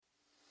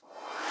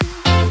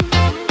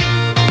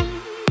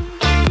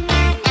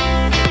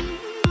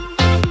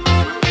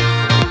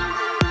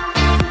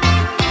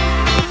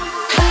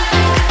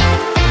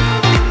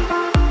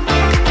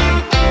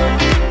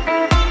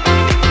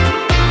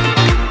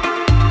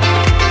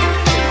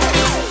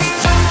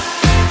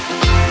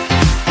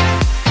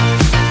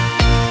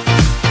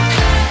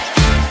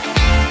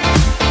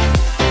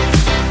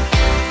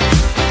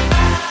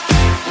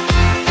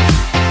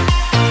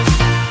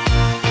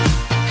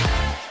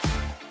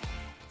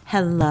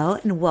Hello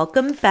and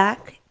welcome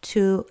back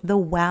to the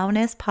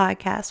Wowness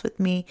Podcast with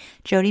me,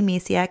 Jody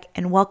Misiak,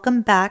 and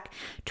welcome back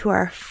to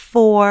our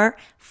 4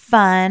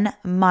 fun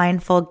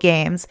mindful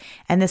games.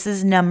 And this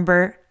is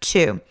number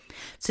 2.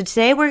 So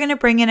today we're going to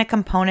bring in a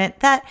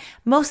component that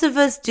most of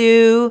us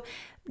do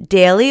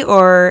daily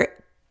or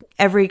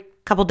every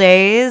couple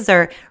days,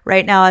 or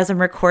right now as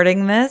I'm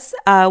recording this.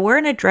 We're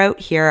in a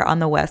drought here on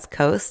the West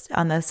Coast,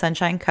 on the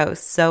Sunshine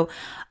Coast. So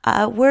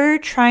we're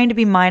trying to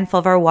be mindful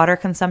of our water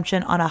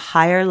consumption on a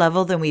higher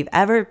level than we've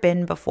ever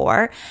been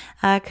before,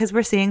 because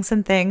we're seeing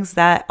some things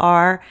that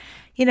are,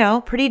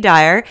 pretty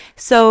dire.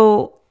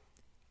 So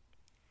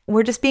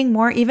we're just being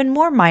even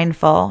more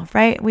mindful,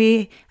 right?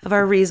 Of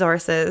our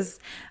resources.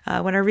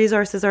 When our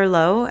resources are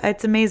low,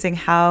 it's amazing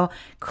how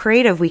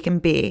creative we can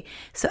be.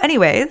 So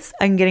anyways,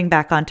 I'm getting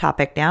back on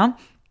topic now.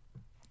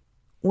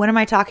 What am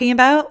I talking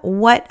about?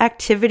 What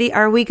activity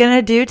are we going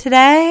to do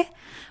today?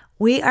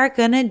 We are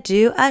going to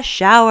do a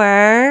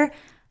shower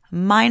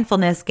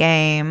mindfulness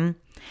game.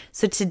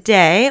 So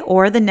today,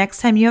 or the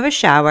next time you have a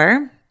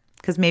shower,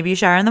 because maybe you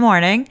shower in the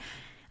morning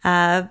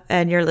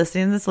and you're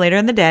listening to this later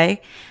in the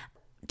day,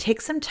 take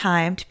some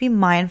time to be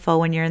mindful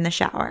when you're in the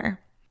shower.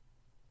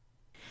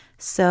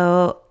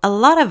 So a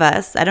lot of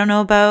us, I don't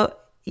know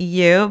about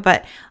you,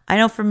 but I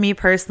know for me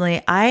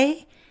personally,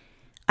 I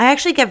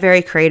actually get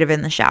very creative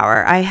in the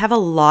shower. I have a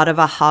lot of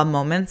aha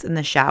moments in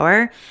the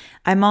shower.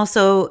 I'm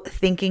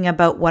thinking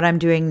about what I'm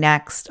doing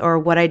next or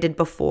what I did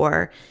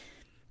before.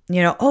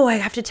 I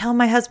have to tell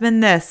my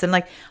husband this. And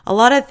like a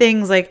lot of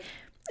things, like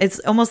it's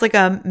almost like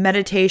a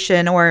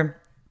meditation or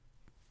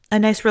a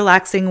nice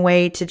relaxing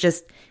way to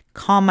just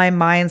calm my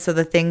mind so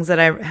the things that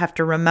I have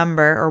to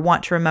remember or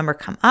want to remember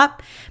come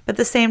up. But at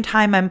the same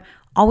time, I'm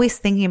always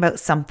thinking about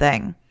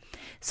something.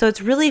 So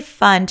it's really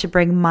fun to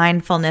bring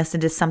mindfulness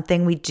into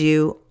something we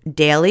do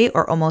daily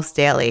or almost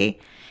daily.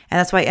 And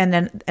that's why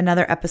in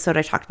another episode,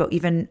 I talked about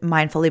even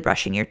mindfully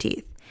brushing your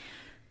teeth.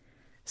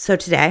 So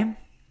today,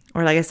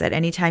 or like I said,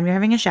 anytime you're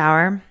having a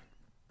shower,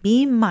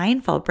 be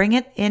mindful. Bring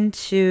it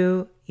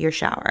into your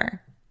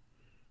shower.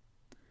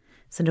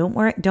 So don't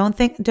worry.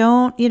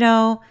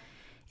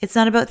 It's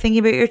not about thinking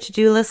about your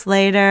to-do list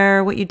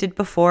later, what you did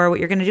before, what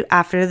you're going to do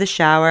after the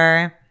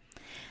shower,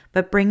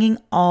 but bringing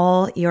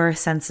all your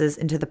senses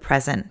into the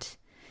present.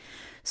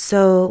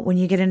 So when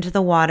you get into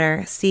the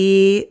water,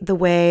 see the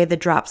way the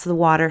drops of the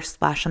water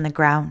splash on the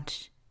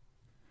ground.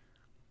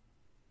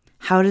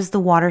 How does the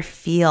water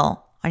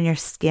feel on your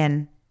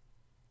skin?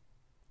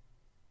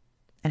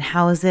 And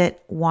how is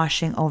it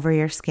washing over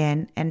your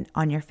skin and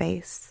on your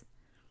face?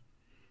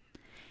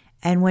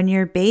 And when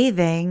you're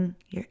bathing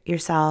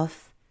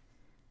yourself,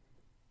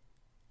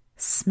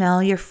 smell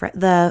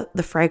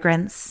the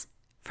fragrance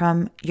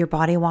from your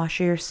body wash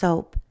or your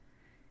soap.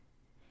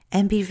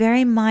 And be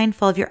very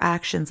mindful of your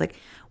actions. Like,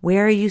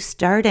 where are you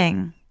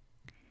starting?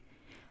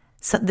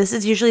 So this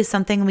is usually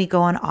something we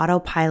go on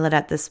autopilot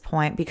at this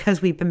point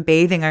because we've been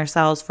bathing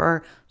ourselves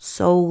for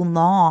so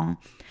long.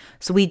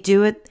 So we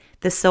do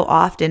this so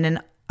often. And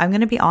I'm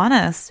going to be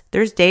honest,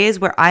 there's days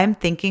where I'm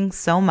thinking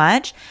so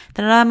much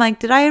that I'm like,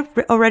 did I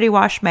already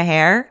wash my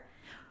hair?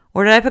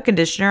 Or did I put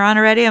conditioner on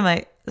already? I'm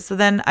like, so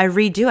then I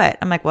redo it.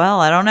 I'm like,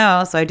 well, I don't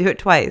know. So I do it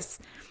twice.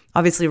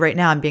 Obviously, right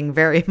now, I'm being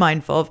very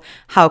mindful of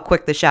how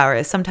quick the shower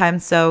is.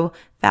 Sometimes so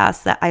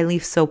fast that I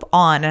leave soap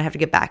on and I have to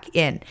get back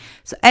in.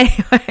 So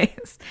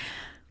anyways,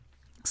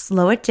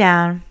 slow it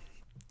down.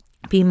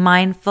 Be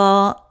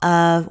mindful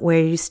of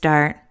where you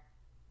start,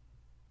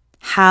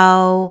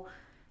 how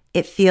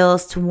it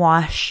feels to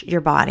wash your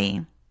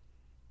body,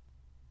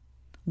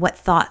 what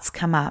thoughts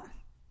come up,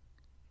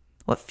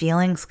 what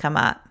feelings come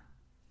up.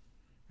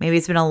 Maybe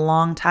it's been a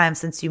long time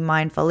since you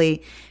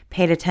mindfully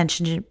paid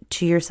attention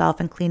to yourself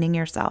and cleaning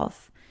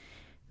yourself.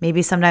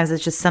 Maybe sometimes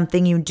it's just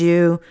something you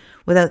do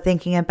without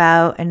thinking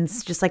about, and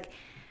it's just like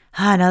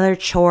another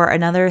chore,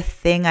 another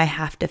thing I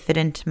have to fit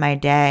into my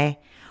day.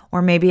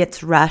 Or maybe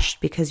it's rushed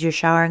because you're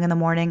showering in the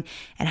morning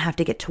and have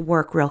to get to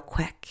work real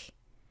quick.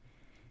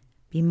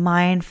 Be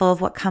mindful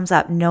of what comes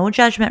up. No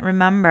judgment.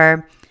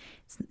 Remember,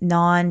 it's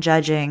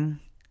non-judging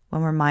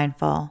when we're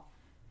mindful.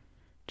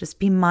 Just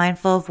be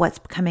mindful of what's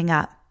coming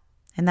up.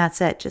 And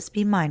that's it. Just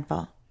be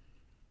mindful.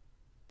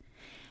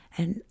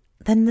 And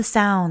then the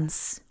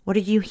sounds. What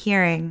are you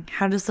hearing?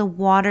 How does the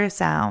water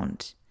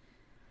sound?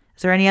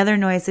 Is there any other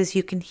noises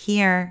you can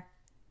hear?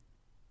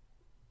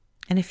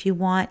 And if you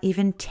want,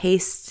 even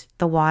taste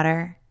the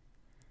water.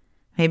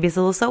 Maybe it's a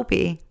little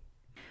soapy.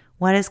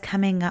 What is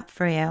coming up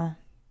for you?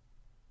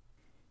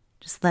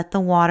 Just let the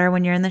water,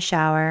 when you're in the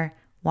shower,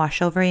 wash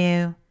over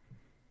you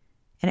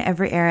in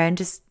every area, and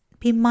just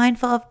be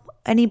mindful of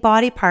any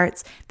body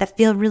parts that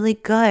feel really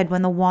good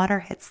when the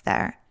water hits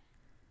there.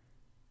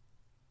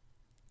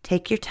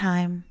 Take your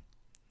time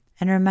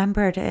and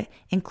remember to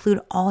include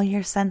all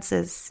your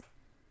senses.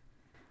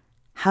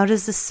 How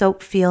does the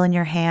soap feel in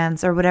your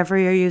hands or whatever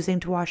you're using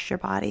to wash your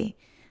body?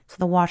 So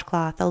the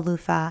washcloth, a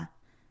loofah,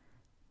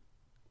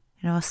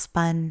 a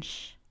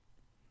sponge.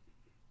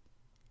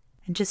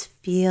 And just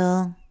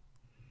feel,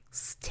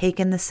 take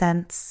in the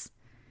scents.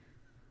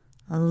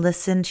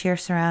 Listen to your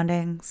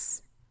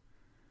surroundings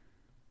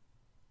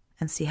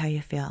and see how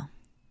you feel.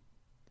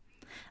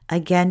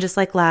 Again, just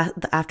like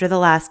after the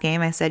last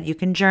game, I said you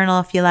can journal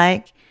if you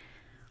like.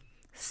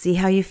 See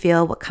how you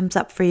feel, what comes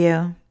up for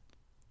you,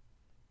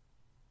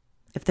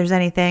 if there's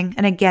anything.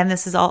 And again,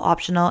 this is all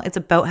optional. It's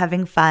about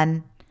having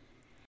fun.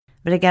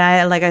 But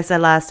again, like I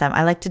said last time,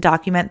 I like to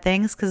document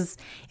things because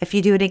if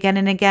you do it again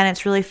and again,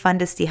 it's really fun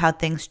to see how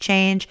things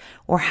change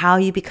or how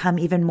you become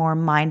even more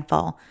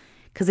mindful,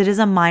 because it is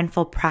a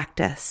mindful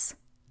practice.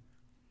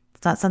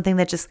 It's not something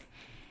that just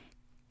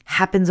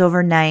happens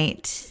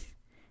overnight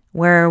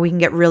where we can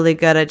get really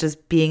good at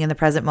just being in the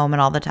present moment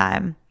all the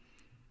time.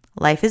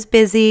 Life is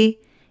busy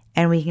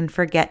and we can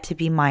forget to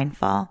be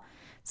mindful.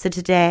 So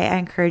today I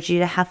encourage you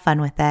to have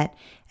fun with it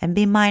and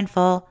be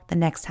mindful the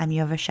next time you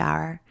have a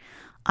shower.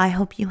 I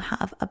hope you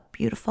have a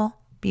beautiful,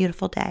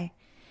 beautiful day.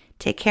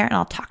 Take care and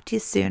I'll talk to you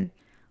soon.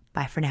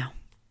 Bye for now.